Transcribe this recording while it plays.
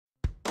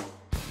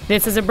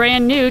This is a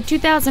brand new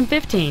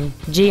 2015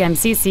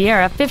 GMC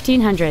Sierra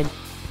 1500.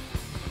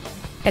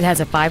 It has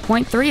a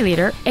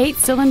 5.3-liter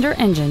 8-cylinder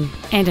engine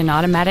and an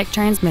automatic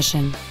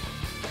transmission.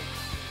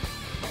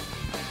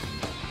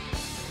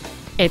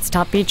 Its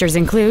top features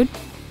include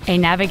a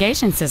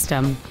navigation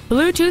system,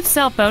 Bluetooth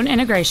cell phone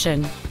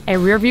integration, a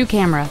rear-view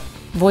camera,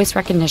 voice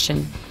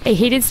recognition, a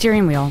heated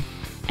steering wheel,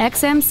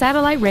 XM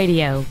satellite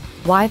radio,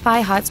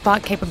 Wi-Fi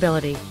hotspot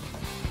capability,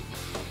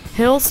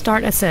 hill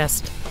start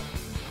assist,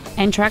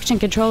 and traction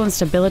control and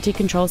stability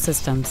control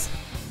systems.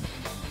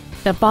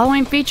 The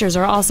following features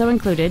are also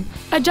included: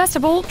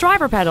 adjustable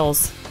driver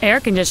pedals, air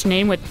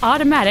conditioning with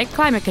automatic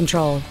climate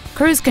control,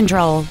 cruise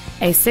control,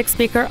 a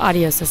 6-speaker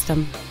audio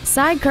system,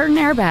 side curtain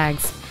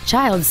airbags,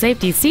 child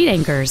safety seat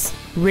anchors,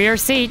 rear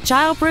seat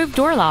child-proof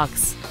door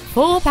locks,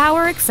 full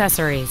power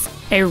accessories,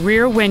 a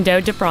rear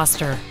window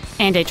defroster,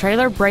 and a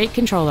trailer brake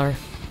controller.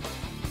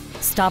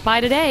 Stop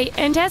by today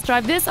and test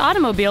drive this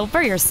automobile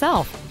for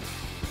yourself.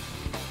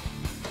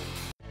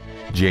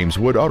 James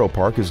Wood Auto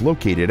Park is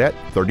located at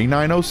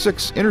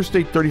 3906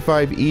 Interstate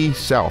 35E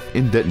South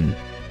in Denton.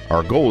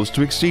 Our goal is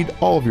to exceed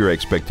all of your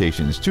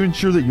expectations to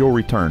ensure that you'll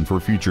return for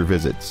future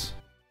visits.